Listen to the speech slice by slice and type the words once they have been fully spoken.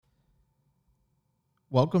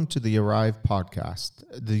Welcome to the Arrive podcast,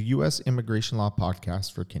 the U.S. Immigration Law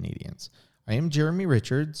podcast for Canadians. I am Jeremy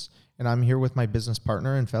Richards, and I'm here with my business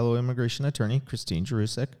partner and fellow immigration attorney, Christine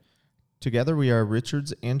Jarusik. Together, we are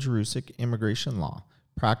Richards and Jarusik Immigration Law,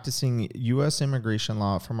 practicing U.S. immigration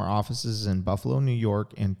law from our offices in Buffalo, New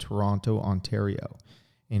York, and Toronto, Ontario.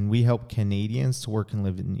 And we help Canadians to work and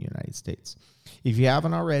live in the United States. If you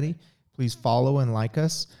haven't already, please follow and like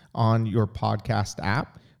us on your podcast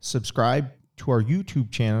app. Subscribe to our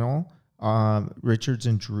YouTube channel, Richards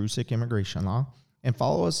and Jarusik Immigration Law, and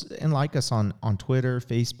follow us and like us on Twitter,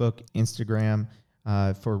 Facebook, Instagram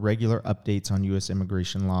for regular updates on U.S.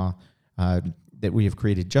 immigration law that we have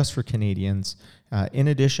created just for Canadians. In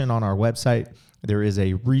addition, on our website, there is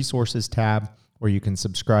a resources tab where you can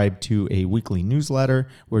subscribe to a weekly newsletter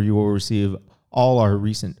where you will receive all our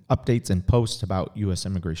recent updates and posts about U.S.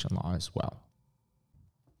 immigration law as well.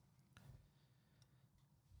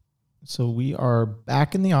 So we are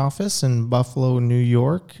back in the office in Buffalo, New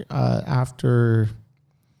York, after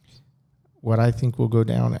what I think will go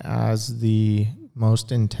down as the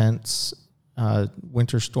most intense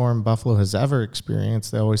winter storm Buffalo has ever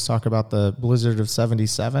experienced. They always talk about the blizzard of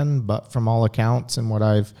 77, but from all accounts and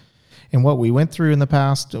what we went through in the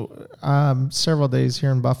past several days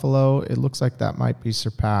here in Buffalo, it looks like that might be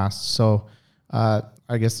surpassed. So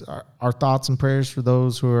I guess our thoughts and prayers for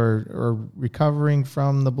those who are recovering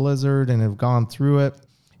from the blizzard and have gone through it.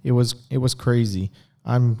 It was crazy.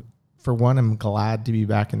 I'm glad to be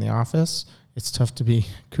back in the office. It's tough to be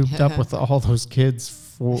cooped up with all those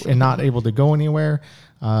kids and not able to go anywhere.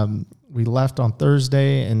 We left on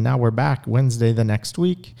Thursday, and now we're back Wednesday the next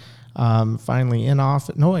week. Finally in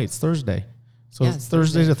office. No, wait, it's Thursday. So it's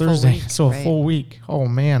Thursday to Thursday. Week, so a full week. Oh,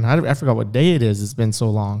 man. I forgot what day it is. It's been so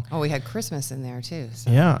long. Oh, we had Christmas in there, too. So.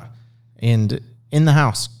 Yeah. And in the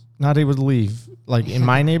house, not able to leave. Like in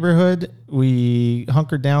my neighborhood, we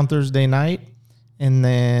hunkered down Thursday night, and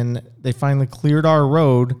then they finally cleared our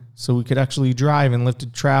road so we could actually drive and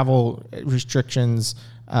lifted travel restrictions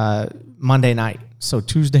Monday night. So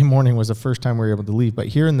Tuesday morning was the first time we were able to leave. But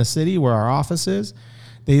here in the city where our office is,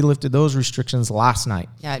 they lifted those restrictions last night.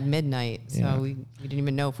 Yeah, at midnight. So we didn't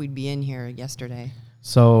even know if we'd be in here yesterday.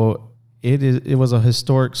 So it was a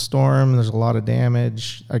historic storm. There's a lot of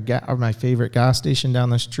damage. My favorite gas station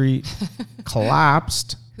down the street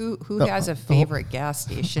collapsed. Who has a favorite gas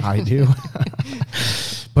station? I do.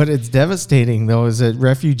 But it's devastating, though. Is a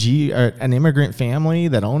refugee, an immigrant family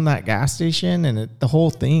that owned that gas station, and the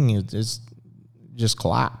whole thing is just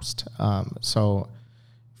collapsed. So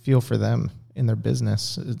feel for them in their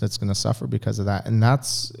business that's going to suffer because of that. And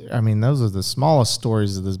those are the smallest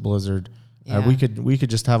stories of this blizzard. Yeah. We could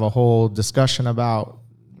just have a whole discussion about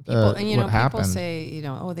what happened. People say,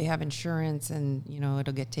 they have insurance and,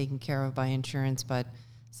 it'll get taken care of by insurance, but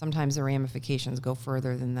sometimes the ramifications go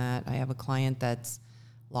further than that. I have a client that's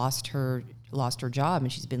lost her job,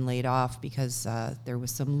 and she's been laid off because there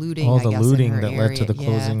was some looting. All the looting in her that area. led to the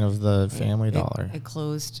closing of the Family Dollar. It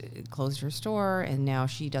closed her store, and now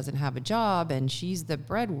she doesn't have a job, and she's the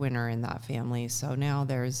breadwinner in that family. So now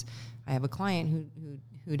I have a client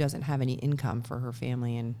who doesn't have any income for her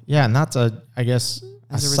family, and that's a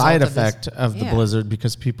side effect of the blizzard,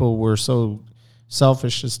 because people were so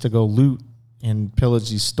selfish as to go loot and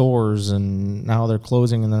pillage these stores, and now they're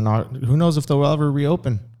closing, and they're not. Who knows if they'll ever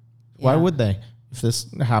reopen? Yeah. Why would they if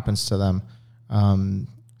this happens to them?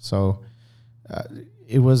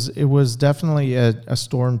 It was definitely a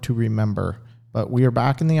storm to remember. But we are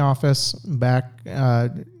back in the office,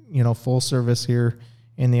 full service here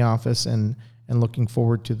in the office, and looking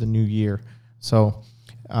forward to the new year. So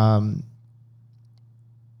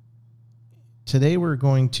today we're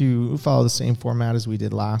going to follow the same format as we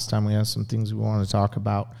did last time. We have some things we want to talk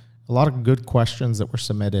about. A lot of good questions that were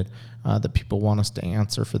submitted that people want us to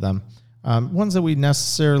answer for them. Ones that we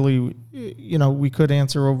necessarily, we could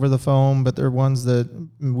answer over the phone, but they're ones that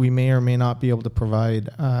we may or may not be able to provide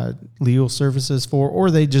legal services for, or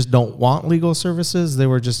they just don't want legal services. They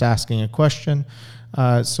were just asking a question.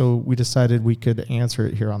 So we decided we could answer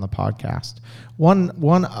it here on the podcast. One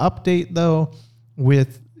update, though,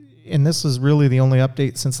 and this is really the only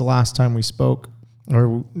update since the last time we spoke,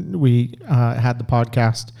 or we had the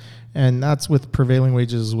podcast, and that's with prevailing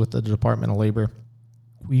wages with the Department of Labor.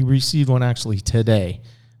 We received one actually today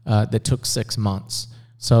that took 6 months.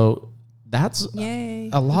 So that's a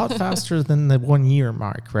lot faster than the 1 year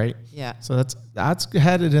mark, right? Yeah. So that's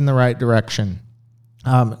headed in the right direction.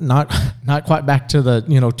 Not quite back to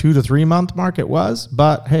the 2 to 3 month mark it was,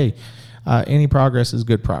 but hey, any progress is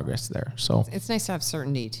good progress there. So it's nice to have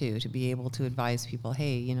certainty too, to be able to advise people,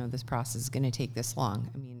 hey, this process is going to take this long.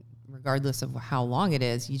 I mean, regardless of how long it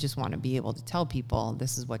is, you just want to be able to tell people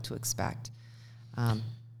this is what to expect.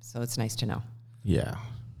 So it's nice to know. Yeah.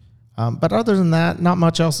 But other than that, not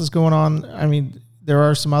much else is going on. I mean, there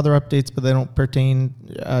are some other updates, but they don't pertain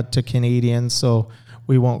to Canadians, so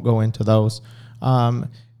we won't go into those.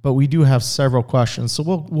 But we do have several questions, so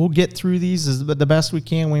we'll get through these the best we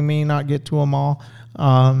can. We may not get to them all,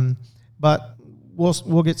 but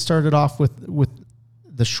we'll get started off with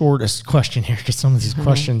the shortest question here, because some of these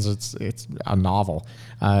questions it's a novel,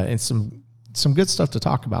 and some good stuff to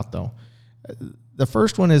talk about though. The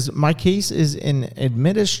first one is, my case is in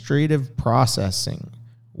administrative processing.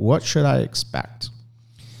 What should I expect?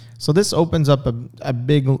 So this opens up a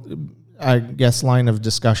big, I guess, line of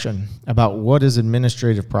discussion about what is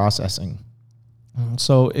administrative processing.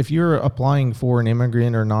 So if you're applying for an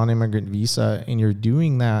immigrant or non-immigrant visa and you're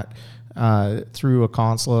doing that through a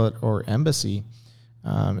consulate or embassy,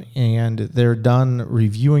 and they're done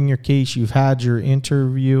reviewing your case, you've had your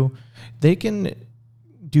interview, they can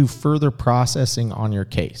do further processing on your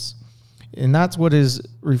case. And that's what is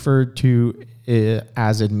referred to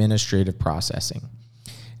as administrative processing.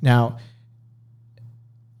 Now,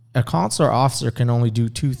 a consular officer can only do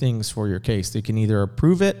two things for your case. They can either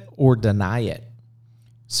approve it or deny it.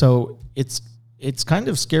 So it's kind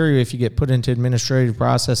of scary if you get put into administrative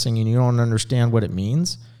processing and you don't understand what it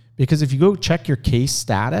means, because if you go check your case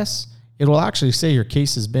status, it will actually say your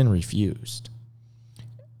case has been refused.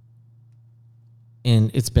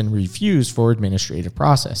 And it's been refused for administrative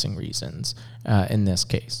processing reasons in this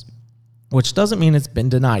case, which doesn't mean it's been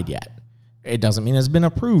denied yet. It doesn't mean it's been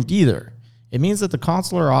approved either. It means that the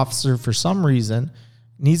consular officer, for some reason,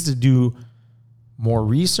 needs to do more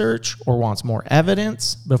research or wants more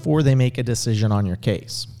evidence before they make a decision on your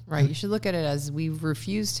case. Right. You should look at it as, we've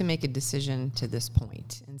refused to make a decision to this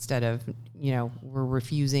point, instead of, we're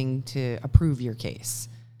refusing to approve your case.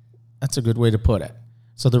 That's a good way to put it.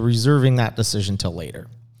 So they're reserving that decision till later.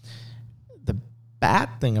 The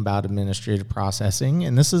bad thing about administrative processing,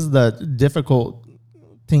 and this is the difficult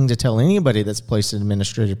thing to tell anybody that's placed in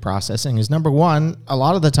administrative processing, is number one, a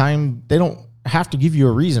lot of the time they don't have to give you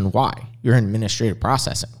a reason why you're in administrative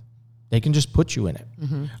processing. They can just put you in it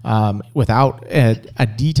without a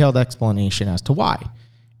detailed explanation as to why.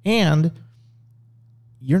 And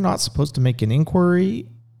you're not supposed to make an inquiry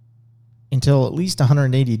until at least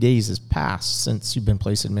 180 days has passed since you've been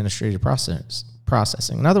placed in administrative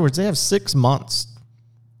processing. In other words, they have 6 months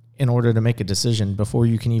in order to make a decision before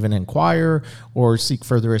you can even inquire or seek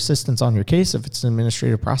further assistance on your case if it's in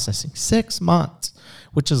administrative processing. 6 months,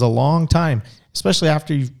 which is a long time, especially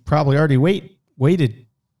after you've probably already waited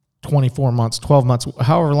 24 months, 12 months,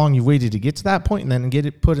 however long you've waited to get to that point, and then get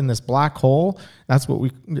it put in this black hole.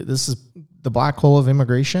 This is the black hole of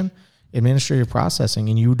immigration, administrative processing,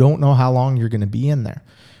 and you don't know how long you're going to be in there.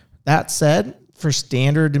 That said, for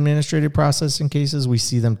standard administrative processing cases, we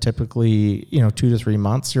see them typically, 2 to 3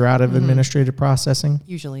 months you're out of administrative processing.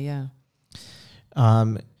 Usually, yeah.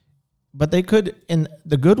 But they could, and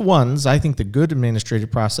the good ones, I think the good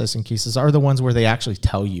administrative processing cases are the ones where they actually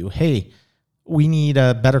tell you, hey, we need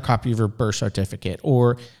a better copy of your birth certificate,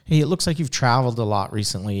 or, hey, it looks like you've traveled a lot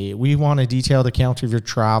recently. We want a detailed account of your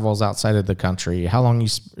travels outside of the country. How long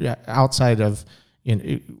outside of,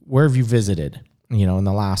 where have you visited, in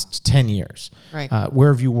the last 10 years? Right.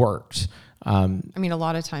 Where have you worked? A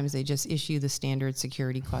lot of times they just issue the standard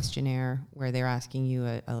security questionnaire where they're asking you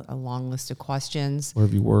a long list of questions. Where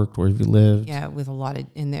have you worked? Where have you lived? Yeah, with a lot of,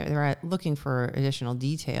 and they're looking for additional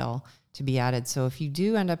detail to be added. So if you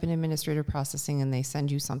do end up in administrative processing and they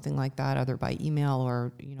send you something like that, either by email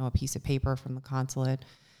or, a piece of paper from the consulate,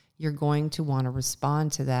 you're going to want to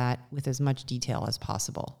respond to that with as much detail as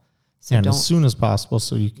possible. So and as soon as possible,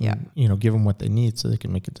 so you can, give them what they need so they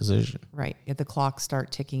can make a decision. Right. Get the clock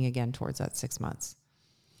start ticking again towards that 6 months.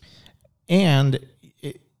 And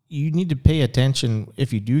you need to pay attention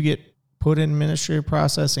if you do get put in administrative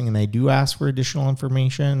processing and they do ask for additional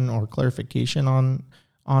information or clarification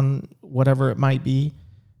on whatever it might be.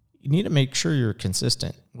 You need to make sure you're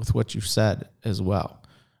consistent with what you've said as well.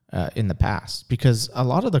 In the past, because a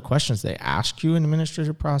lot of the questions they ask you in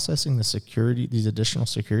administrative processing, these additional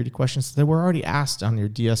security questions, they were already asked on your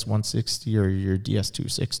DS-160 or your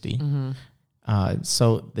DS-260.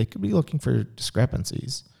 So they could be looking for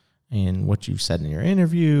discrepancies in what you've said in your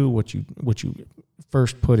interview, what you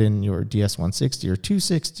first put in your DS-160 or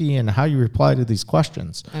 260, and how you reply to these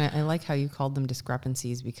questions. And I like how you called them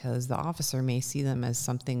discrepancies, because the officer may see them as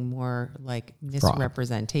something more like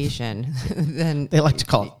misrepresentation than... They like to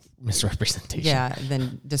call it misrepresentation. Yeah,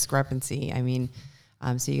 than discrepancy.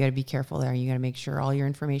 So you got to be careful there. You got to make sure all your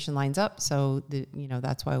information lines up. So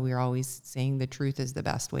that's why we're always saying the truth is the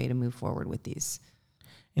best way to move forward with these.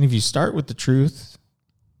 And if you start with the truth,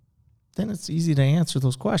 then it's easy to answer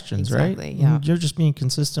those questions, exactly, right? Yeah. You're just being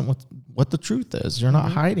consistent with what the truth is. You're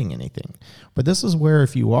not hiding anything. But this is where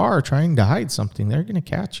if you are trying to hide something, they're going to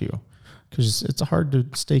catch you because it's hard to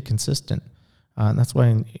stay consistent. And that's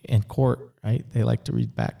why in court, right, they like to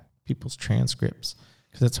read back people's transcripts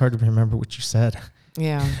because it's hard to remember what you said.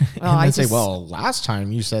 Yeah. Well, and say, well, last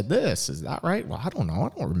time you said this. Is that right? Well, I don't know.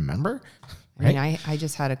 I don't remember. Right? I mean, I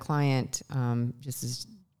just had a client,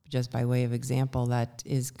 just by way of example, that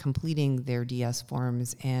is completing their DS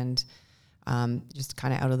forms and just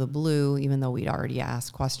kind of out of the blue, even though we'd already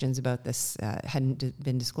asked questions about this, hadn't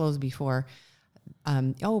been disclosed before.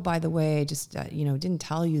 Oh, by the way, I just, didn't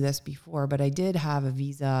tell you this before, but I did have a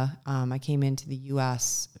visa. I came into the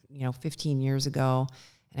U.S., 15 years ago,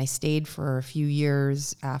 and I stayed for a few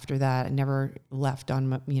years after that. I never left on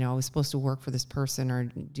my, I was supposed to work for this person or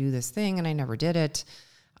do this thing, and I never did it.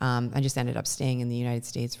 I just ended up staying in the United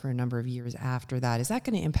States for a number of years after that. Is that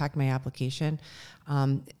going to impact my application?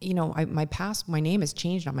 My name has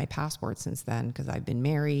changed on my passport since then because I've been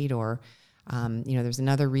married or, there's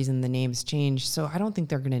another reason the name's changed. So I don't think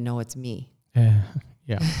they're going to know it's me. Yeah.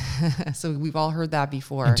 So we've all heard that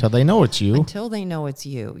before. Until they know it's you. Until they know it's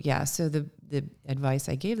you. Yeah. So the advice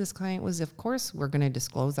I gave this client was, of course, we're going to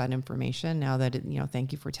disclose that information now that,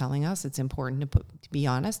 thank you for telling us. It's important to be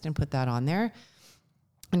honest and put that on there.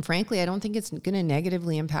 And frankly, I don't think it's going to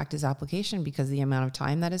negatively impact his application because of the amount of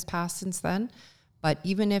time that has passed since then. But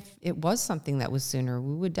even if it was something that was sooner,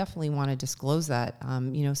 we would definitely want to disclose that.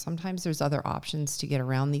 Sometimes there's other options to get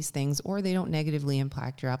around these things, or they don't negatively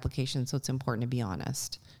impact your application. So it's important to be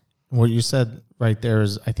honest. What you said right there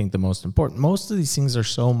is, I think, the most important. Most of these things are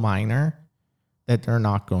so minor that they're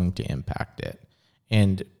not going to impact it.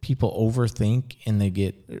 And people overthink and they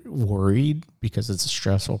get worried because it's a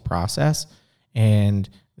stressful process. And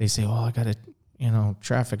they say, oh, I got a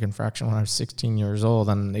traffic infraction when I was 16 years old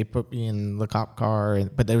and they put me in the cop car,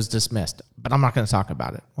 but it was dismissed. But I'm not going to talk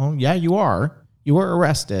about it. Well, yeah, you are. You were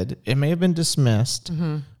arrested. It may have been dismissed,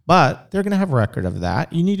 but they're going to have a record of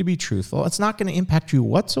that. You need to be truthful. It's not going to impact you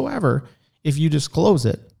whatsoever if you disclose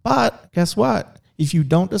it. But guess what? If you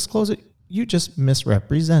don't disclose it, you just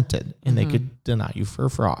misrepresented and they could deny you for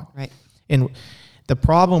fraud. Right. And the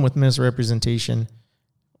problem with misrepresentation,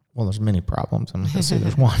 well, there's many problems. I'm not going to say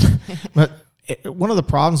there's one. But one of the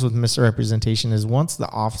problems with misrepresentation is once the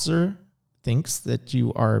officer thinks that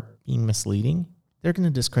you are being misleading, they're going to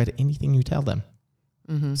discredit anything you tell them.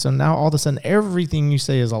 So now all of a sudden, everything you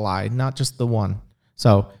say is a lie, not just the one.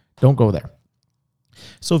 So don't go there.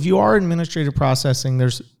 So if you are administrative processing,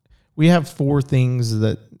 we have 4 things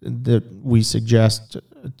that we suggest.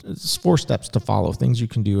 It's 4 steps to follow, things you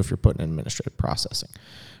can do if you're putting in administrative processing.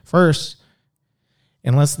 First,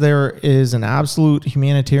 unless there is an absolute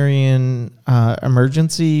humanitarian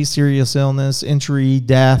emergency, serious illness, injury,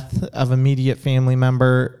 death of immediate family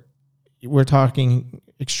member, we're talking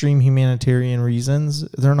extreme humanitarian reasons,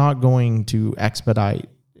 they're not going to expedite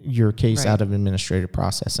your case out of administrative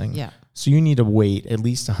processing. Yeah. So you need to wait at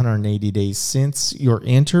least 180 days since your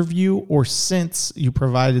interview or since you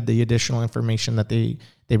provided the additional information that they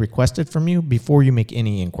requested from you before you make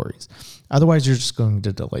any inquiries. Otherwise, you're just going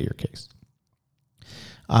to delay your case.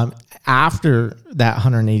 After that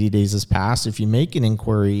 180 days has passed, if you make an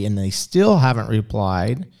inquiry and they still haven't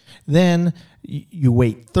replied, then you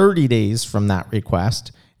wait 30 days from that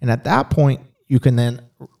request. And at that point, you can then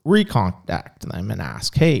recontact them and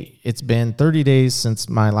ask, hey, it's been 30 days since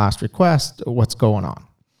my last request. What's going on?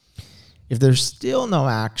 If there's still no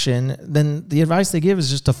action, then the advice they give is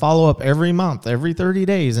just to follow up every month, every 30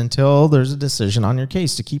 days until there's a decision on your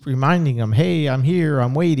case, to keep reminding them, hey, I'm here,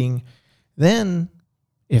 I'm waiting. Then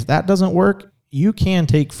if that doesn't work, you can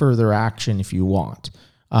take further action if you want.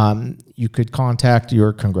 You could contact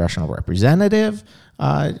your congressional representative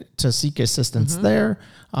to seek assistance there.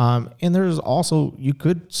 And there's also, you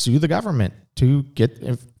could sue the government to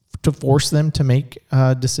force them to make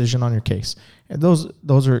a decision on your case. And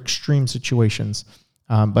those are extreme situations.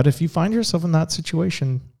 But if you find yourself in that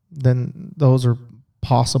situation, then those are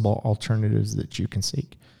possible alternatives that you can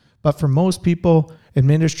seek. But for most people,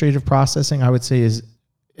 administrative processing, I would say, is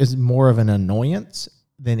more of an annoyance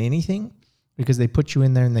than anything, because they put you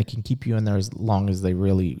in there and they can keep you in there as long as they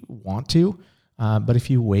really want to. But if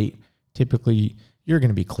you wait, typically you're going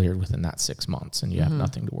to be cleared within that 6 months and you have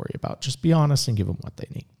nothing to worry about. Just be honest and give them what they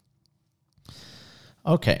need.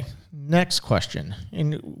 Okay, next question.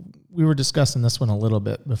 And we were discussing this one a little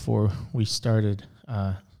bit before we started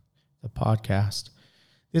the podcast.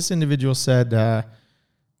 This individual said,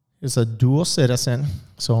 is a dual citizen,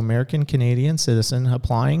 so American Canadian citizen,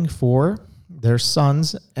 applying for their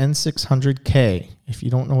son's N600K. If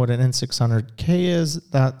you don't know what an N600K is,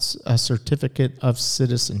 that's a certificate of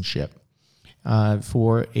citizenship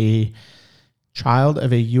for a child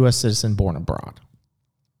of a U.S. citizen born abroad.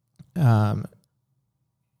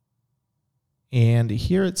 And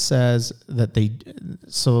here it says that the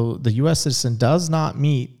U.S. citizen does not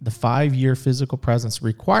meet the 5-year physical presence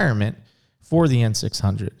requirement for the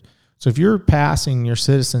N600. So if you're passing your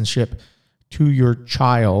citizenship to your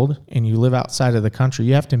child and you live outside of the country,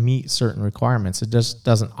 you have to meet certain requirements. It just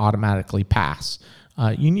doesn't automatically pass.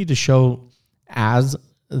 You need to show as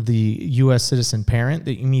the U.S. citizen parent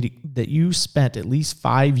that you spent at least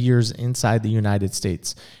 5 years inside the United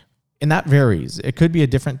States. And that varies. It could be a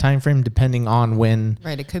different time frame depending on when.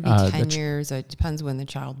 Right. It could be 10 years. It depends when the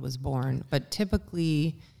child was born. But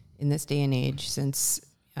typically in this day and age, since,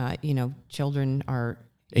 children are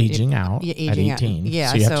aging out at 18. Yeah.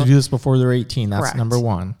 So you have to do this before they're 18. That's correct. Number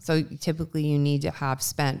one. So typically you need to have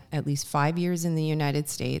spent at least 5 years in the United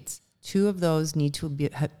States. 2 of those need to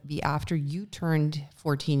be after you turned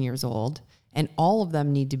 14 years old, and all of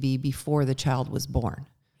them need to be before the child was born.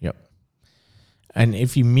 Yep. And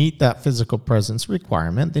if you meet that physical presence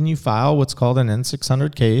requirement, then you file what's called an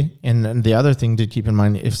N600K. And then the other thing to keep in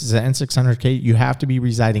mind, if it's an N600K, you have to be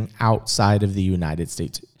residing outside of the United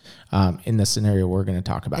States. In the scenario we're going to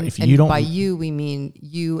talk about. If you don't, by you, we mean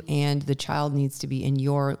you and the child needs to be in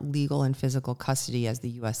your legal and physical custody as the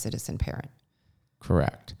U.S. citizen parent.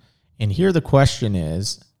 Correct. And here the question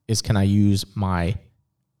is can I use my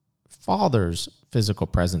father's physical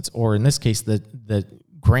presence, or in this case, the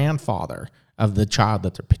grandfather of the child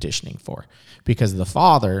that they're petitioning for? Because the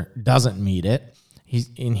father doesn't meet it.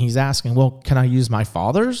 He's asking, well, can I use my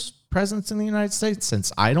father's presence in the United States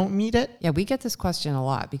since I don't meet it? Yeah, we get this question a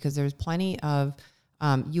lot because there's plenty of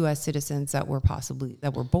U.S. citizens that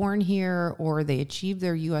were born here, or they achieved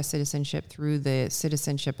their U.S. citizenship through the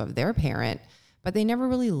citizenship of their parent, but they never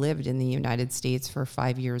really lived in the United States for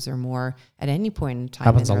 5 years or more at any point in time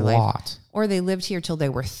Happens in their a life. lot. Or they lived here till they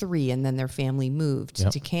were 3 and then their family moved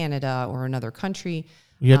to Canada or another country.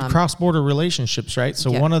 You had cross-border relationships, right?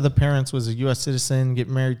 So yeah. one of the parents was a U.S. citizen, get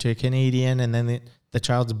married to a Canadian, and then the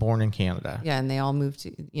child's born in Canada. Yeah, and they all moved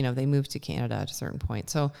to, they moved to Canada at a certain point.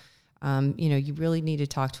 So, you really need to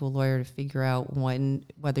talk to a lawyer to figure out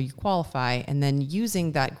whether you qualify. And then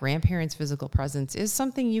using that grandparent's physical presence is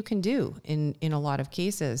something you can do in a lot of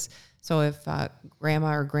cases. So if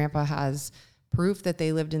grandma or grandpa has proof that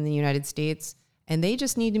they lived in the United States, and they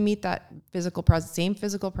just need to meet that same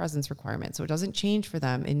physical presence requirement. So it doesn't change for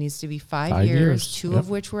them. It needs to be 5 years, 2 of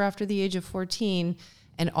which were after the age of 14,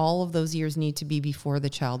 and all of those years need to be before the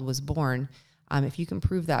child was born. If you can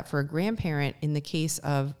prove that for a grandparent, in the case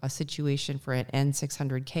of a situation for an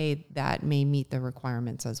N600K, that may meet the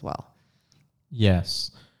requirements as well.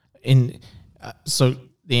 Yes. And so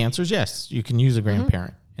the answer is yes, you can use a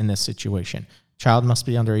grandparent in this situation. Child must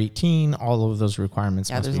be under 18. All of those requirements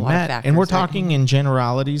must be met. And we're talking in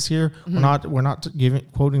generalities here. Mm-hmm. We're not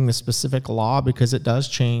quoting the specific law because it does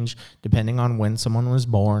change depending on when someone was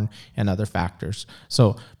born and other factors.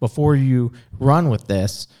 So before you run with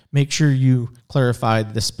this, make sure you clarify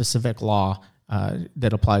the specific law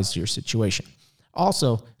that applies to your situation.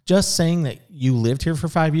 Also, just saying that you lived here for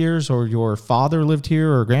 5 years or your father lived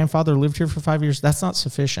here or grandfather lived here for 5 years, that's not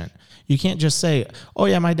sufficient. You can't just say, oh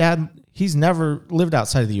yeah, my dad, he's never lived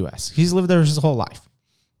outside of the U.S. He's lived there his whole life.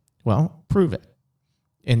 Well, prove it.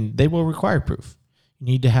 And they will require proof. You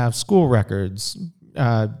need to have school records,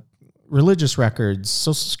 religious records,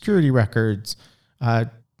 Social Security records,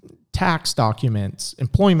 tax documents,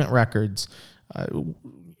 employment records,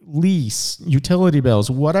 lease, utility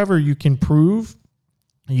bills, whatever you can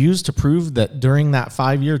use to prove that during that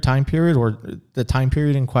 5-year time period or the time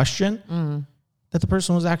period in question, that the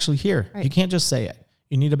person was actually here. Right. You can't just say it.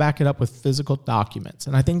 You need to back it up with physical documents.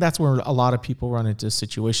 And I think that's where a lot of people run into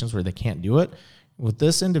situations where they can't do it. With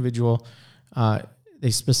this individual,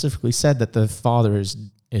 they specifically said that the father is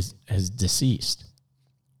deceased.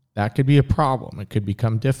 That could be a problem. It could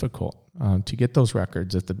become difficult to get those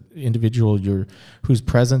records if the individual whose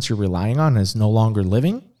presence you're relying on is no longer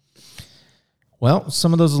living. Well,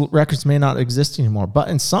 some of those records may not exist anymore, but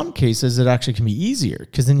in some cases it actually can be easier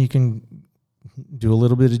because then you can do a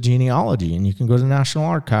little bit of genealogy and you can go to the National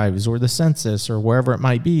Archives or the census or wherever it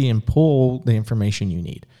might be and pull the information you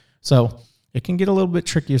need. So it can get a little bit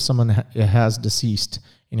tricky if someone has deceased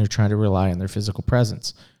and you're trying to rely on their physical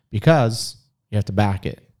presence because you have to back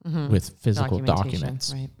it with physical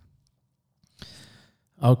documents. Right.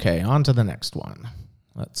 Okay, on to the next one.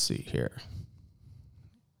 Let's see here.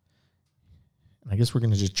 And I guess we're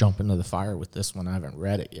going to just jump into the fire with this one. I haven't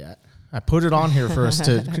read it yet. I put it on here for us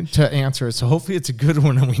to answer it. So hopefully it's a good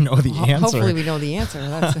one and we know the answer. Hopefully we know the answer.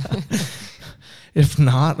 If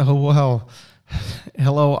not, oh well.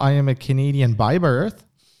 Hello, I am a Canadian by birth.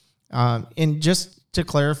 And just to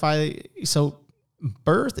clarify, so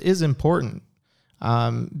birth is important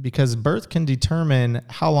because birth can determine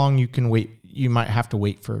how long you can wait. You might have to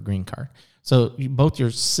wait for a green card. So both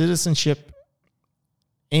your citizenship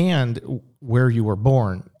and where you were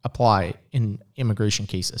born apply in immigration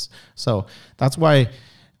cases. So that's why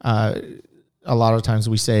a lot of times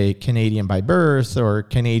we say Canadian by birth or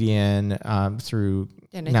Canadian through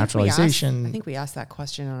naturalization. I think we asked that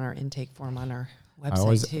question on our intake form on our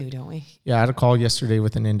website too, don't we? Yeah, I had a call yesterday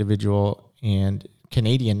with an individual and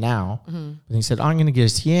Canadian now. Mm-hmm. And he said, I'm going to get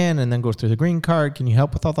a TN and then go through the green card. Can you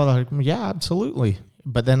help with all that? Like, yeah, absolutely.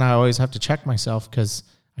 But then I always have to check myself because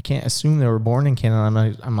I can't assume they were born in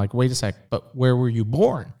Canada. I'm like, wait a sec, but where were you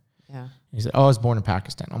born? Yeah. He said, I was born in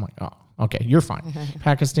Pakistan. I'm like, oh, okay, you're fine.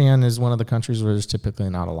 Pakistan is one of the countries where there's typically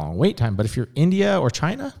not a long wait time. But if you're India or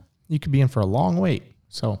China, you could be in for a long wait.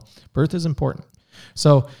 So birth is important.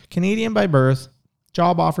 So Canadian by birth,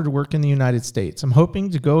 job offer to work in the United States. I'm hoping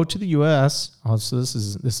to go to the U.S. Oh, so this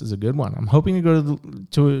is a good one. I'm hoping to go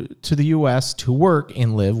to the U.S. to work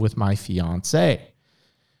and live with my fiance.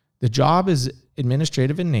 The job is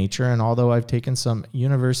administrative in nature, and although I've taken some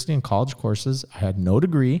university and college courses, I had no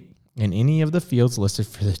degree in any of the fields listed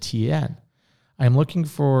for the TN. I am looking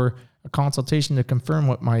for a consultation to confirm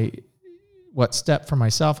what step for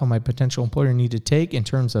myself and my potential employer need to take in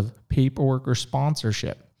terms of paperwork or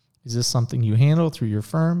sponsorship. Is this something you handle through your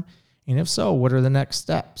firm? And if so, what are the next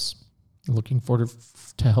steps? Looking forward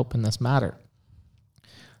to help in this matter.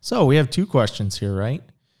 So we have two questions here, right?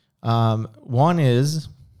 One is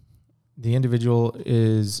the individual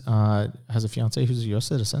has a fiance who's a U.S.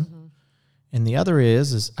 citizen. Mm-hmm. And the other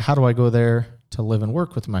is how do I go there to live and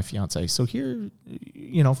work with my fiance? So here,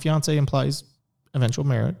 fiance implies eventual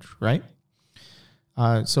marriage, right?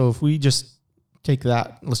 So if we just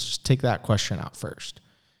let's just take that question out first.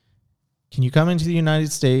 Can you come into the United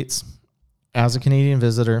States as a Canadian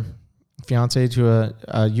visitor, fiance to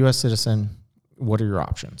a U.S. citizen? What are your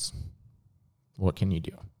options? What can you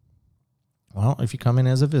do? Well, if you come in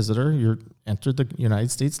as a visitor, you're entered the United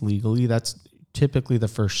States legally. That's typically the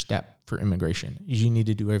first step for immigration. You need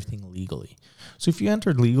to do everything legally. So if you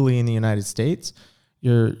entered legally in the United States,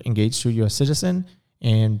 you're engaged to a U.S. citizen,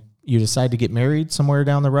 and you decide to get married somewhere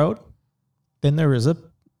down the road, then there is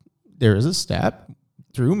a step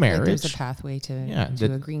through marriage. Like there's a pathway to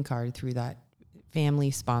a green card through that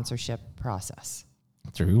family sponsorship process.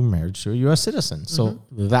 Through marriage to a U.S. citizen. So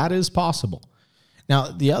that is possible.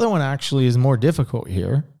 Now, the other one actually is more difficult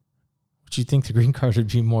here, which you think the green card would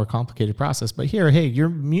be a more complicated process. But here, hey, you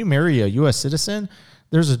marry a U.S. citizen,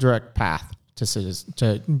 there's a direct path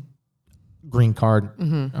to green card,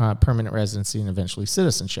 permanent residency, and eventually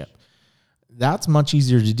citizenship. That's much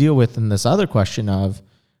easier to deal with than this other question of,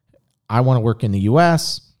 I want to work in the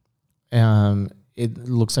U.S. It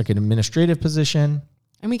looks like an administrative position.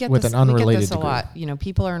 And we get this a lot.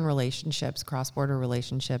 People are in relationships, cross-border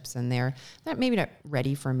relationships, and they're maybe not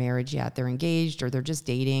ready for marriage yet. They're engaged or they're just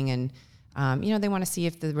dating, and they want to see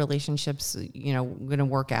if the relationship's going to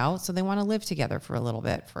work out. So they want to live together for a little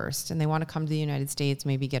bit first, and they want to come to the United States,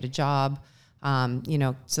 maybe get a job,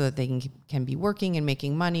 so that they can be working and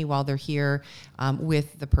making money while they're here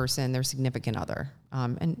with the person, their significant other,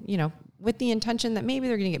 and with the intention that maybe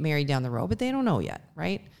they're going to get married down the road, but they don't know yet,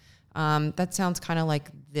 right? That sounds kind of like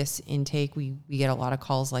this intake. We get a lot of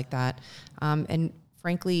calls like that. And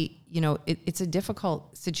frankly, it's a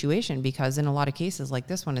difficult situation because in a lot of cases like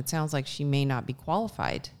this one, it sounds like she may not be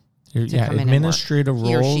qualified to come in and work.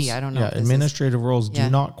 He or she, I don't know. Administrative roles do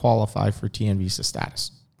not qualify for TN visa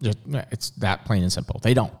status. It's that plain and simple.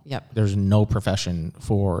 They don't. Yep. There's no profession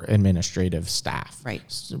for administrative staff. Right.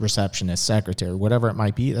 Receptionist, secretary, whatever it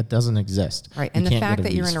might be, that doesn't exist. Right. And the fact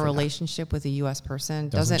that you're in a relationship with a U.S. person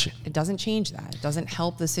doesn't change that. It doesn't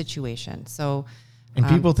help the situation. So, and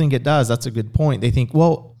people think it does. That's a good point. They think,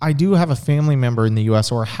 well, I do have a family member in the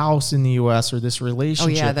U.S. or a house in the U.S. or this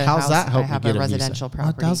relationship. How's that help you get a residential visa?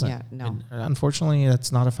 property. Well, it doesn't. Yeah, no. And unfortunately,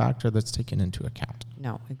 that's not a factor that's taken into account.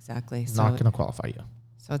 No, exactly. It's not going to qualify you.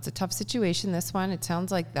 So it's a tough situation, this one. It sounds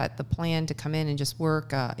like that the plan to come in and just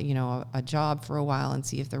work, a job for a while and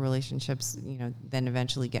see if the relationships, then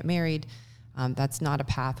eventually get married. That's not a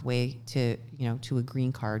pathway to a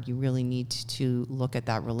green card. You really need to look at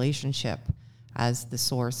that relationship as the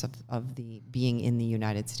source of the being in the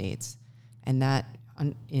United States. And that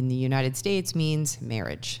in the United States means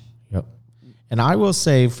marriage. Yep. And I will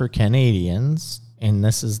say for Canadians and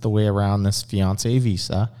this is the way around this fiancé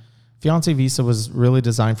visa. Fiancé visa was really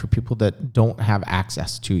designed for people that don't have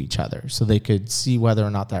access to each other, so they could see whether or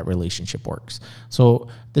not that relationship works. So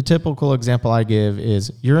the typical example I give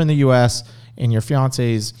is you're in the U.S. and your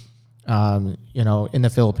fiancé's, in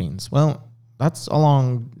the Philippines. Well, that's a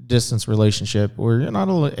long distance relationship where you're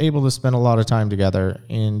not able to spend a lot of time together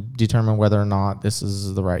and determine whether or not this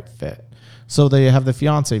is the right fit. So they have the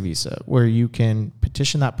fiancé visa where you can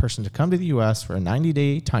petition that person to come to the U.S. for a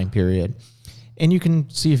 90-day time period, and you can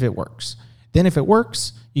see if it works. Then if it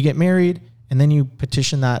works, you get married, and then you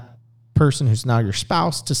petition that person who's now your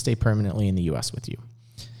spouse to stay permanently in the U.S. with you.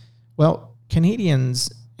 Well,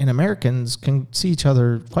 Canadians and Americans can see each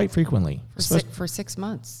other quite frequently. For 6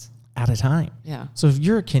 months. At a time. Yeah. So if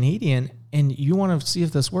you're a Canadian and you want to see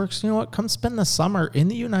if this works, you know what? Come spend the summer in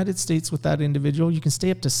the United States with that individual. You can stay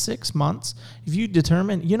up to 6 months. If you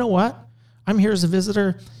determine, you know what? I'm here as a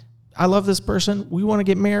visitor. I love this person. We want to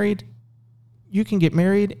get married. You can get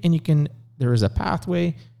married, and there is a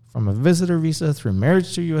pathway from a visitor visa through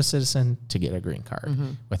marriage to a U.S. citizen to get a green card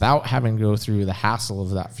without having to go through the hassle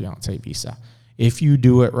of that fiancé visa. If you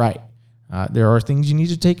do it right, there are things you need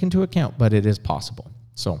to take into account, but it is possible.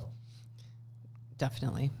 So,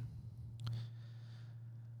 definitely.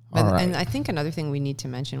 And I think another thing we need to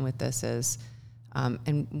mention with this is,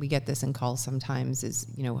 and we get this in calls sometimes, is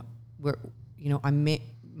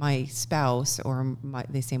my spouse, or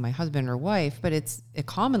they say my husband or wife, but it's a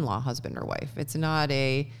common law husband or wife. It's not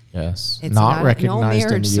it's not recognized no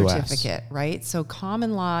marriage in the US. certificate, right? So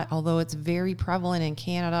common law, although it's very prevalent in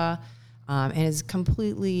Canada, and is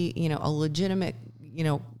completely, a legitimate,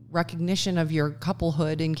 recognition of your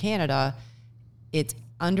couplehood in Canada, it's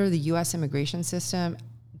under the U.S. immigration system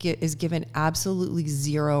is given absolutely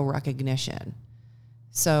zero recognition.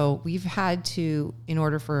 So we've had to, in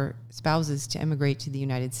order for spouses to immigrate to the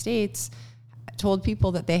United States, told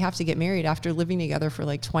people that they have to get married after living together for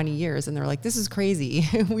like 20 years. And they're like, this is crazy.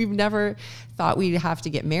 We've never thought we'd have to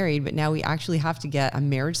get married, but now we actually have to get a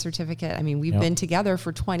marriage certificate. I mean, we've been together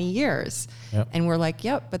for 20 years. And we're like,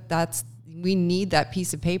 but we need that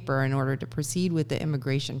piece of paper in order to proceed with the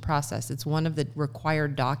immigration process. It's one of the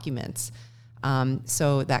required documents.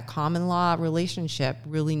 So that common law relationship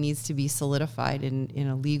really needs to be solidified in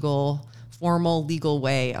a formal legal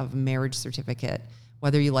way of marriage certificate,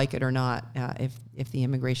 whether you like it or not, if the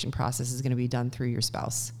immigration process is going to be done through your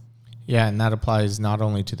spouse. Yeah, and that applies not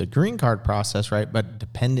only to the green card process, right, but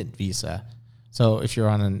dependent visa. So if you're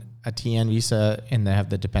on a TN visa and they have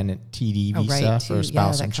the dependent TD visa for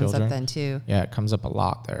spouse and children. That comes up then too. Yeah, it comes up a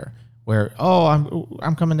lot there. Where,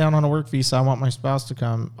 I'm coming down on a work visa. I want my spouse to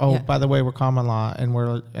come. By the way, we're common law, and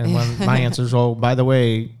when my answer is, by the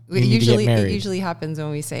way, you need to get married. It usually happens when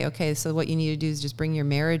we say, okay, so what you need to do is just bring your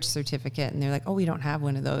marriage certificate, and they're like, we don't have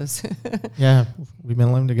one of those. Yeah, we've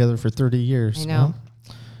been living together for 30 years. I know. Well,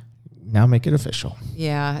 now make it official.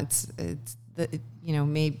 Yeah, it's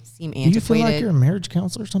may seem antiquated. Do you feel like you're a marriage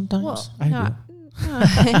counselor sometimes? Well, I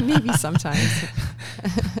do. Maybe sometimes.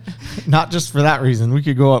 Not just for that reason. We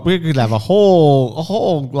could have a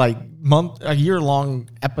whole like a year-long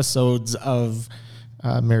episodes of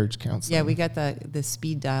marriage counseling. Yeah, we got the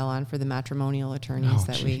speed dial on for the matrimonial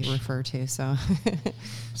attorneys we refer to. So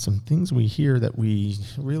some things we hear that we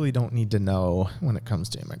really don't need to know when it comes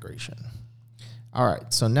to immigration. All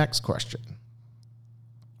right, so next question.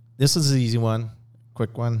 This is an easy one,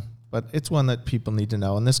 quick one, but it's one that people need to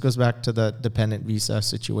know. And this goes back to the dependent visa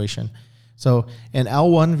situation. So an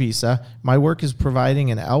L1 visa, my work is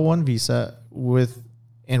providing an L1 visa with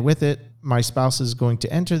it, my spouse is going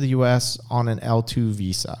to enter the U.S. on an L2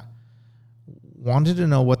 visa. Wanted to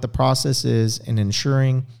know what the process is in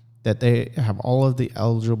ensuring that they have all of the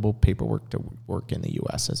eligible paperwork to work in the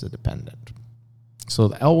U.S. as a dependent. So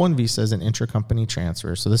the L1 visa is an intracompany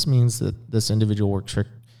transfer. So this means that this individual works for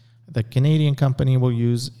the Canadian company will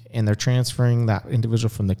use, and they're transferring that individual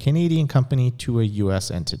from the Canadian company to a U.S.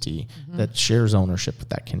 entity that shares ownership with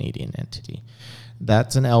that Canadian entity.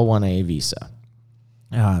 That's an L1A visa.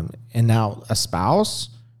 And now a spouse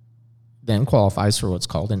then qualifies for what's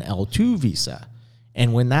called an L2 visa.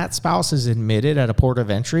 And when that spouse is admitted at a port of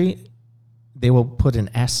entry, they will put an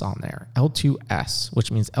S on there, L2S, which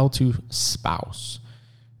means L2 spouse.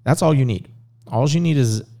 That's all you need. All you need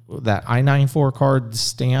is that I-94 card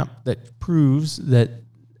stamp that proves that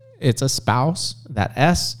it's a spouse. That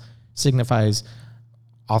S signifies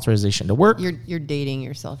authorization to work. You're dating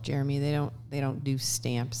yourself, Jeremy. They don't do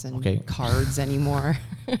stamps and cards anymore.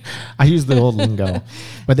 I use the old lingo,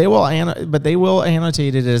 but they will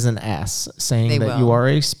annotate it as an S, saying that you are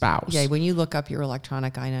a spouse. Yeah, when you look up your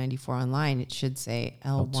electronic I-94 online, it should say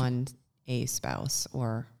L1A spouse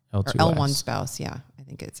or Or L1 spouse, yeah. I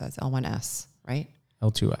think it says L1S, right?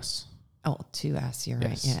 L2S. L2S, you're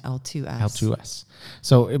right. Yeah, L2S. L2S.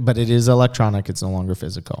 So, but it is electronic. It's no longer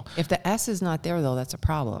physical. If the S is not there, though, that's a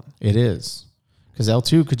problem. It is. Because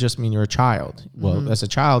L2 could just mean you're a child. Well, as a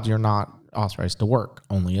child, you're not authorized to work.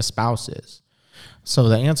 Only a spouse is. So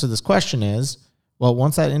the answer to this question is, well,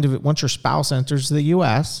 once your spouse enters the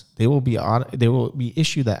U.S., they will be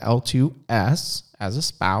issued that L2S as a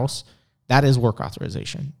spouse. That is work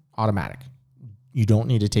authorization, automatic. You don't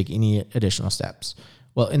need to take any additional steps.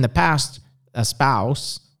 Well, in the past, a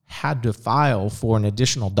spouse had to file for an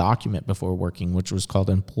additional document before working, which was called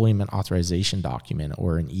employment authorization document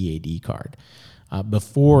or an EAD card,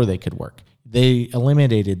 before they could work. They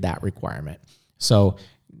eliminated that requirement. So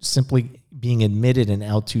simply being admitted in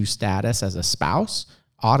L2 status as a spouse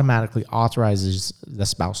automatically authorizes the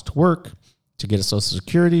spouse to work, to get a Social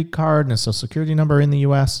Security card and a Social Security number in the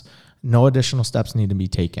U.S. No additional steps need to be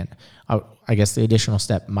taken. I guess the additional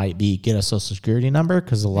step might be get a Social Security number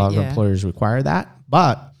because a lot of employers require that.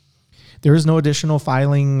 But there is no additional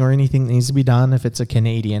filing or anything that needs to be done if it's a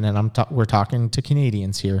Canadian, and we're talking to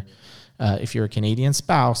Canadians here. If you're a Canadian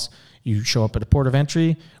spouse, you show up at a port of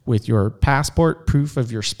entry with your passport, proof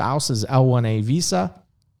of your spouse's L1A visa,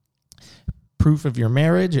 proof of your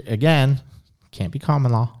marriage. Again, can't be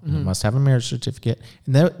common law. You must have a marriage certificate.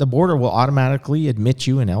 And the border will automatically admit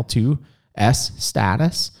you in L2S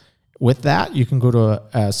status. With that, you can go to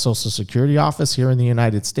a Social Security office here in the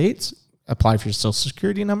United States, apply for your Social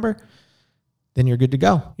Security number, then you're good to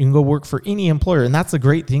go. You can go work for any employer. And that's the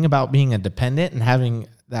great thing about being a dependent and having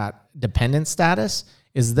that dependent status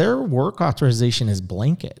is their work authorization is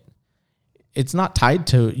blanket. It's not tied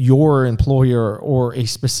to your employer or a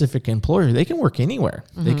specific employer. They can work anywhere.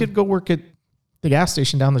 They could go work at the gas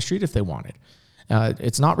station down the street if they wanted.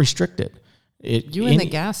 It's not restricted. In the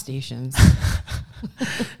gas stations.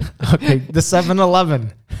 Okay, the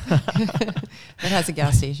 7-Eleven. That has a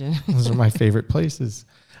gas station. Those are my favorite places.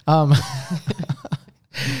 You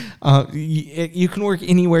can work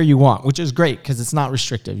anywhere you want, which is great because it's not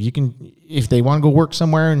restrictive. You can, if they want to go work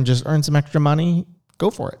somewhere and just earn some extra money,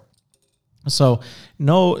 go for it. So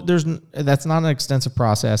that's not an extensive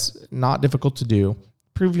process, not difficult to do.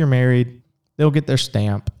 Prove you're married, they'll get their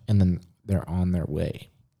stamp, and then they're on their way.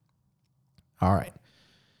 All right.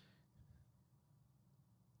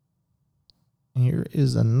 Here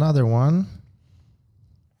is another one.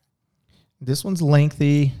 This one's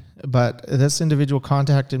lengthy, but this individual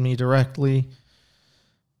contacted me directly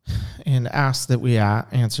and asked that we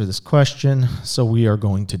answer this question, so we are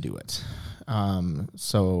going to do it.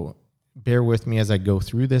 So bear with me as I go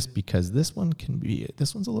through this because this one's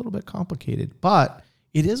a little bit complicated, but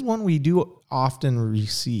it is one we do often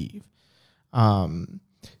receive.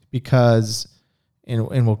 Because,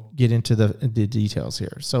 and we'll get into the details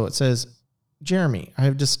here. So it says, Jeremy, I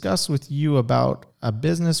have discussed with you about a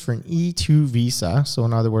business for an E2 visa. So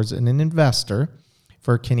in other words, an investor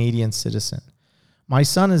for a Canadian citizen. My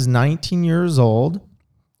son is 19 years old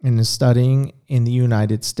and is studying in the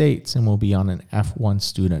United States and will be on an F1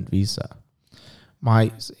 student visa.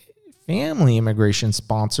 My family immigration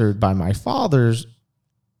sponsored by my father's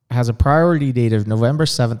has a priority date of November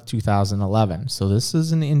 7th, 2011. So this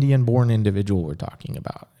is an Indian-born individual we're talking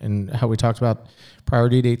about. And how we talked about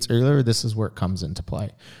priority dates earlier, this is where it comes into play.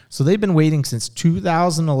 So they've been waiting since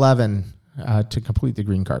 2011 to complete the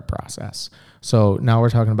green card process. So now we're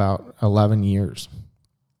talking about 11 years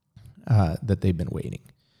that they've been waiting.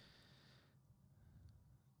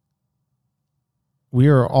 We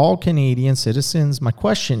are all Canadian citizens. My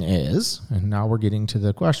question is, and now we're getting to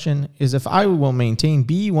the question, is if I will maintain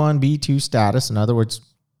B1, B2 status, in other words,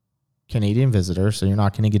 Canadian visitor, so you're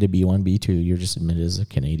not going to get a B1, B2, you're just admitted as a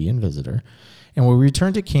Canadian visitor, and will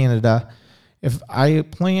return to Canada, if I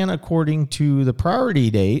plan according to the priority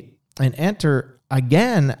date and enter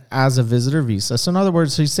again as a visitor visa. So in other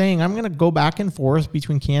words, he's saying, I'm going to go back and forth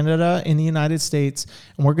between Canada and the United States,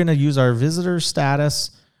 and we're going to use our visitor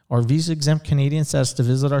status or visa-exempt Canadian status to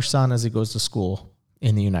visit our son as he goes to school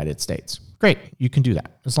in the United States. Great, you can do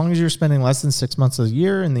that. As long as you're spending less than 6 months a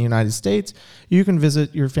year in the United States, you can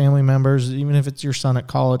visit your family members, even if it's your son at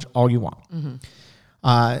college, all you want.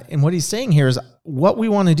 And what he's saying here is what we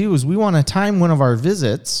want to do is we want to time one of our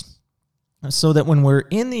visits so that when we're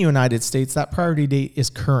in the United States, that priority date is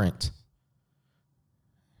current.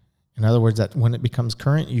 In other words, that when it becomes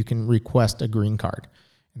current, you can request a green card.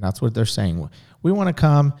 And that's what they're saying. We want to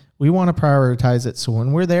come, we want to prioritize it. So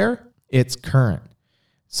when we're there, it's current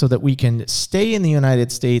so that we can stay in the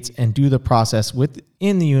United States and do the process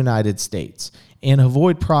within the United States and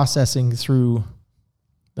avoid processing through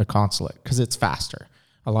the consulate because it's faster.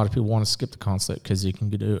 A lot of people want to skip the consulate because you can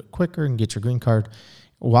do it quicker and get your green card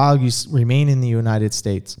while you remain in the United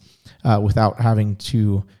States without having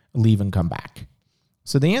to leave and come back.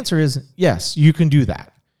 So the answer is yes, you can do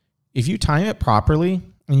that. If you time it properly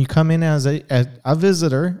and you come in as a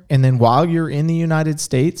visitor, and then while you're in the United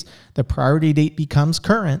States, the priority date becomes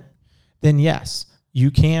current, then yes,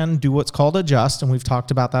 you can do what's called adjust. And we've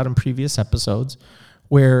talked about that in previous episodes,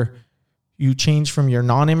 where you change from your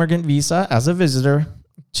non-immigrant visa as a visitor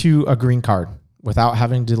to a green card without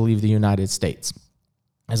having to leave the United States,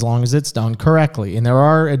 as long as it's done correctly. And there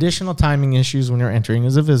are additional timing issues when you're entering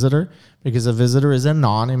as a visitor, because a visitor is a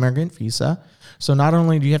non-immigrant visa. So not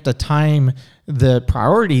only do you have to time the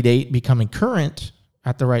priority date becoming current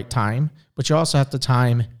at the right time, but you also have to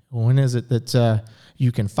time when is it that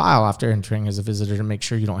you can file after entering as a visitor to make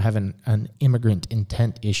sure you don't have an immigrant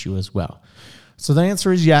intent issue as well. So the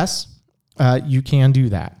answer is yes, you can do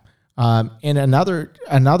that. And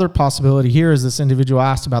another possibility here is this individual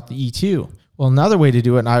asked about the E2. Well, another way to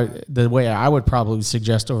do it, and the way I would probably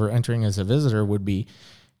suggest over entering as a visitor would be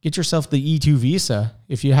get yourself the E2 visa.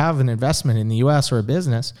 If you have an investment in the U.S. or a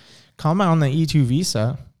business, come on the E2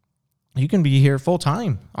 visa. You can be here full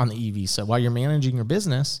time on the E visa while you're managing your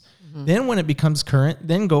business. Mm-hmm. Then when it becomes current,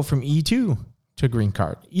 then go from E2 to green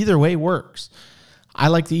card. Either way works. I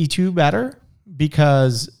like the E2 better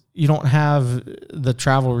because you don't have the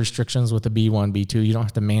travel restrictions with the B1, B2. You don't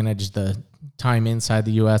have to manage the time inside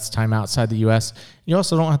the U.S., time outside the U.S. You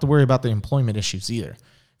also don't have to worry about the employment issues either.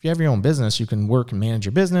 If you have your own business, you can work and manage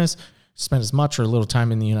your business, spend as much or little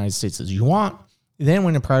time in the United States as you want. Then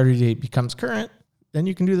when the priority date becomes current, then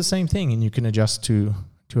you can do the same thing and you can adjust to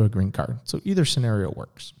a green card. So either scenario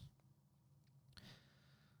works.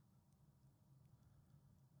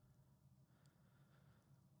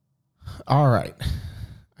 All right.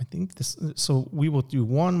 I think so we will do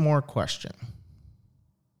one more question.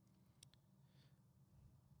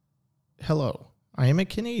 Hello, I am a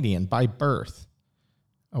Canadian by birth.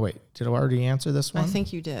 Oh, wait, did I already answer this one? I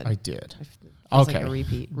think you did. I did. Okay. Like a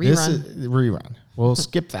repeat. Rerun. This is rerun. We'll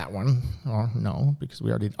skip that one. Or no, because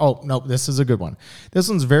we already, no, this is a good one. This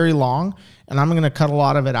one's very long, and I'm going to cut a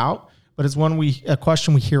lot of it out, but it's a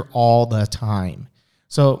question we hear all the time.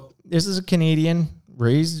 So this is a Canadian,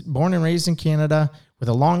 born and raised in Canada, with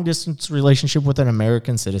a long-distance relationship with an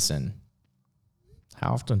American citizen.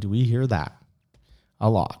 How often do we hear that? A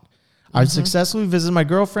lot. I've successfully visited my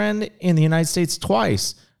girlfriend in the United States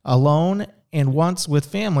twice, alone and once with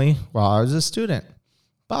family while I was a student.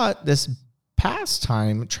 But this past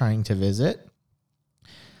time trying to visit,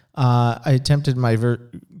 I attempted my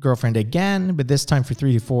girlfriend again, but this time for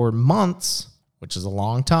 3 to 4 months, which is a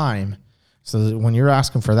long time. So when you're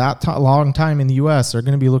asking for that long time in the U.S., they're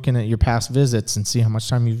going to be looking at your past visits and see how much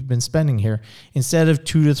time you've been spending here instead of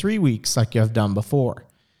 2 to 3 weeks like you have done before.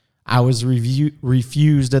 I was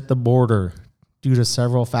refused at the border due to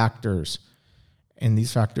several factors, and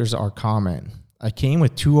these factors are common. I came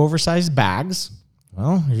with 2 oversized bags.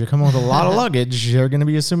 Well, if you're coming with a lot of luggage, they're going to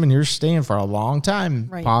be assuming you're staying for a long time,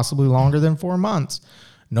 right, possibly longer than 4 months.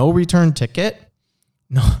 No return ticket,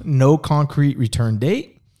 no concrete return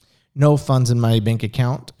date, no funds in my bank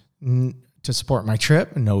account to support my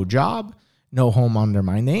trip, no job, no home under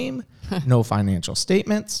my name, no financial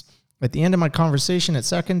statements. At the end of my conversation at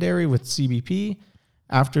secondary with CBP,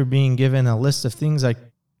 after being given a list of things I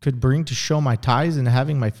could bring to show my ties and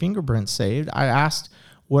having my fingerprints saved, I asked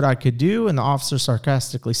what I could do, and the officer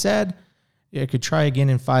sarcastically said, I could try again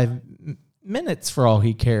in 5 minutes for all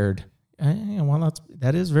he cared. Well,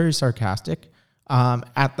 that is very sarcastic.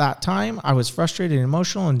 At that time, I was frustrated and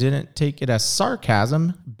emotional and didn't take it as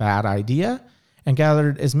sarcasm, bad idea, and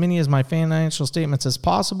gathered as many of my financial statements as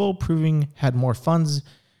possible, proving had more funds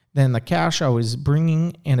than the cash I was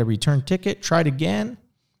bringing and a return ticket. Tried again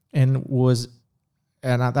and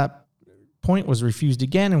at that point was refused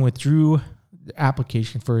again and withdrew the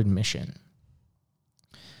application for admission.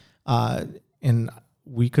 And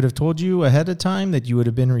we could have told you ahead of time that you would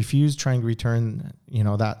have been refused trying to return,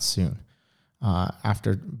 that soon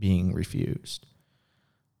after being refused.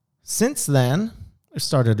 Since then, I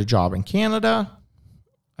started a job in Canada.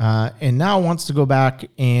 And now wants to go back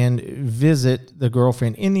and visit the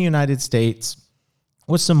girlfriend in the United States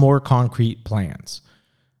with some more concrete plans.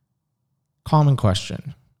 Common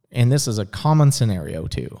question. And this is a common scenario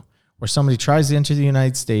too, where somebody tries to enter the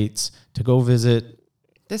United States to go visit.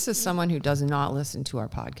 This is someone who does not listen to our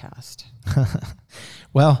podcast.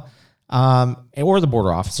 Well, or the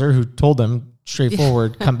border officer who told them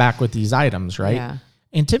straightforward, come back with these items, right? Yeah.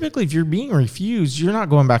 And typically, if you're being refused, you're not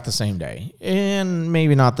going back the same day, and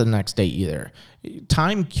maybe not the next day either.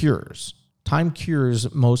 Time cures. time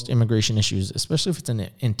cures most immigration issues, especially if it's an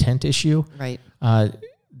intent issue. Right.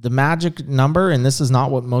 The magic number, and this is not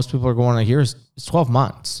what most people are going to hear, is 12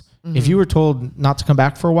 months. If you were told not to come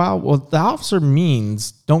back for a while, well, the officer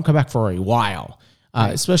means don't come back for a while.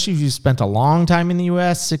 Especially if you spent a long time in the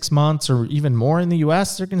U.S., 6 months or even more in the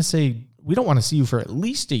U.S., they're going to say, we don't want to see you for at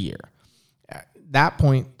least a year. At that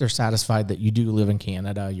point, they're satisfied that you do live in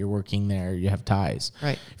Canada, you're working there, you have ties.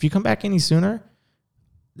 Right. If you come back any sooner,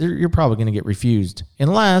 you're probably going to get refused.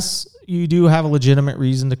 Unless you do have a legitimate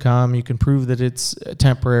reason to come, you can prove that it's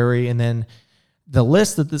temporary. And then the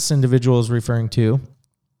list that this individual is referring to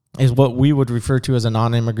is what we would refer to as a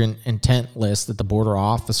non-immigrant intent list that the border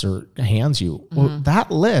officer hands you. Well,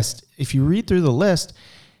 that list, if you read through the list,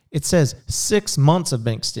 it says 6 months of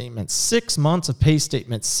bank statements, 6 months of pay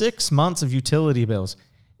statements, 6 months of utility bills.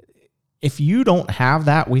 If you don't have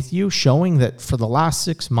that with you, showing that for the last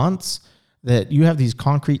 6 months that you have these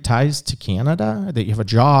concrete ties to Canada, that you have a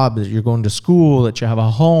job, that you're going to school, that you have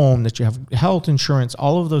a home, that you have health insurance,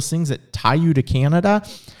 all of those things that tie you to Canada,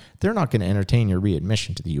 they're not going to entertain your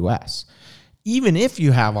readmission to the U.S. Even if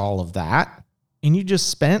you have all of that and you just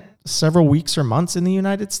spent several weeks or months in the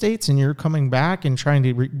United States and you're coming back and trying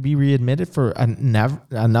to be readmitted for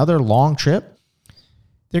another long trip,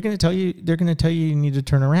 they're going to tell you you need to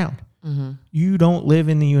turn around. You don't live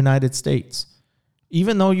in the United States.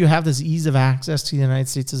 Even though you have this ease of access to the United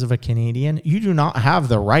States as a Canadian, you do not have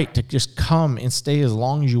the right to just come and stay as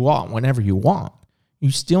long as you want, whenever you want. You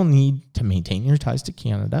still need to maintain your ties to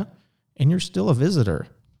Canada, and you're still a visitor.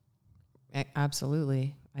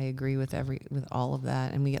 Absolutely. I agree with all of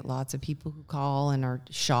that. And we get lots of people who call and are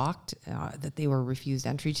shocked that they were refused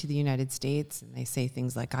entry to the United States. And they say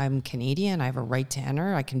things like, I'm Canadian, I have a right to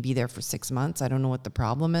enter, I can be there for 6 months, I don't know what the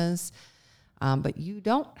problem is. But you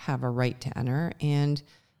don't have a right to enter, and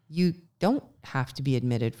you don't have to be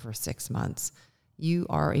admitted for 6 months. You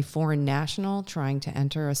are a foreign national trying to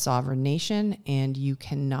enter a sovereign nation, and you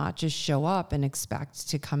cannot just show up and expect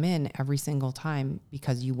to come in every single time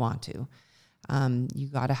because you want to. You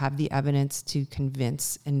got to have the evidence to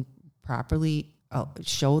convince and properly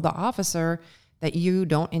show the officer that you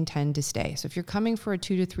don't intend to stay. So if you're coming for a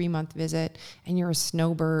 2 to 3 month visit and you're a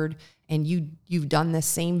snowbird and you've done the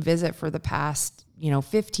same visit for the past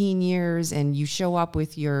 15 years, and you show up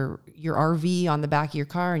with your RV on the back of your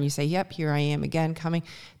car and you say, yep, here I am again coming,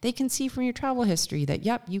 they can see from your travel history that,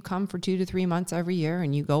 yep, you come for 2 to 3 months every year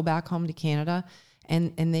and you go back home to Canada,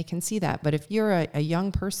 and they can see that. But if you're a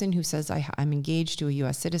young person who says, I'm engaged to a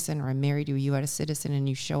U.S. citizen, or I'm married to a U.S. citizen, and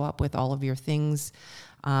you show up with all of your things,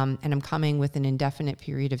 and I'm coming with an indefinite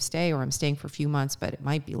period of stay, or I'm staying for a few months, but it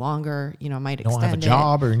might be longer. I might extend it. Don't have a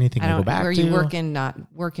job or anything to go back to. Where are you working? Not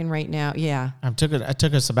working right now? Yeah. I took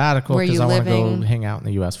a sabbatical because I want to go hang out in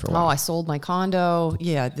the U.S. for a while. Oh, I sold my condo.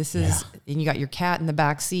 Yeah, and you got your cat in the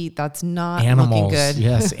back seat. That's not animals, looking good.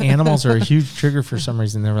 Yes, animals are a huge trigger for some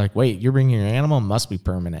reason. They're like, wait, you're bringing your animal? Must be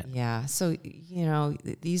permanent. Yeah. So,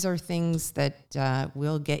 these are things that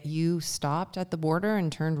will get you stopped at the border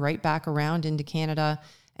and turned right back around into Canada.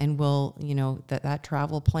 And that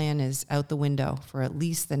travel plan is out the window for at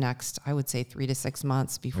least the next, I would say, 3 to 6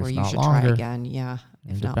 months before you should try again. Yeah,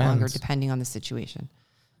 if not longer, depending on the situation.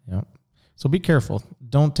 Yep. So be careful.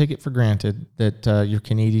 Don't take it for granted that you're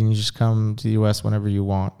Canadian. You just come to the U.S. whenever you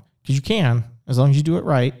want, because you can, as long as you do it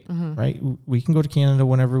right. Right? We can go to Canada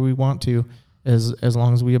whenever we want to, as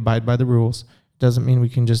long as we abide by the rules. Doesn't mean we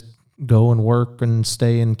can just go and work and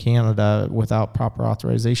stay in Canada without proper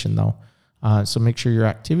authorization, though. So make sure your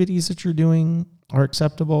activities that you're doing are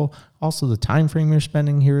acceptable. Also, the time frame you're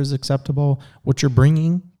spending here is acceptable. What you're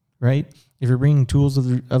bringing, right? If you're bringing tools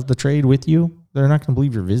of the trade with you, they're not going to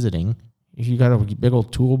believe you're visiting. If you got a big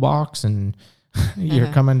old toolbox and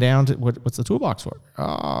you're coming down to what's the toolbox for?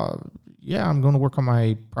 Yeah, I'm going to work on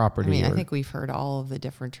my property. I think we've heard all of the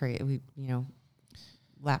different trade.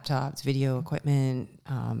 Laptops, video equipment.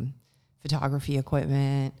 Photography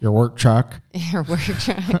equipment, your work truck,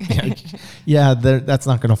 yeah, that's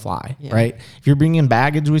not going to fly, right? If you're bringing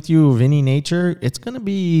baggage with you of any nature, it's going to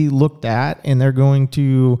be looked at, and they're going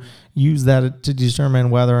to use that to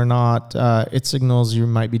determine whether or not it signals you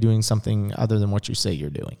might be doing something other than what you say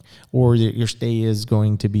you're doing, or your stay is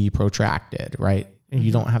going to be protracted, right? And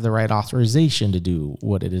you don't have the right authorization to do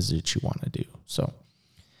what it is that you want to do. So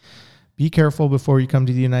be careful before you come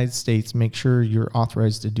to the United States. Make sure you're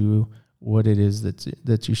authorized to do what it is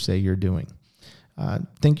that you say you're doing.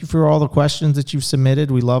 Thank you for all the questions that you've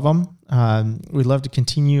submitted. We love them. We'd love to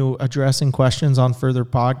continue addressing questions on future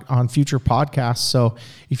podcasts. So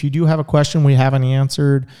if you do have a question we haven't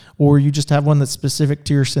answered, or you just have one that's specific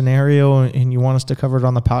to your scenario and you want us to cover it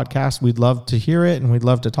on the podcast, we'd love to hear it and we'd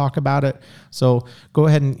love to talk about it. So go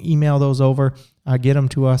ahead and email those over, get them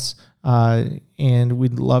to us, and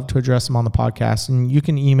we'd love to address them on the podcast. And you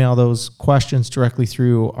can email those questions directly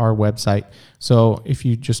through our website. So if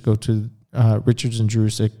you just go to Richards and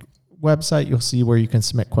Jurusik website, you'll see where you can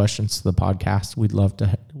submit questions to the podcast. We'd love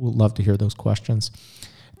to hear those questions.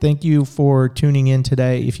 Thank you for tuning in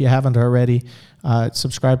today. If you haven't already,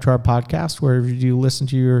 subscribe to our podcast wherever you listen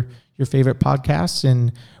to your favorite podcasts,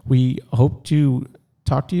 and we hope to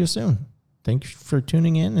talk to you soon. Thank you for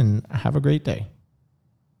tuning in, and have a great day.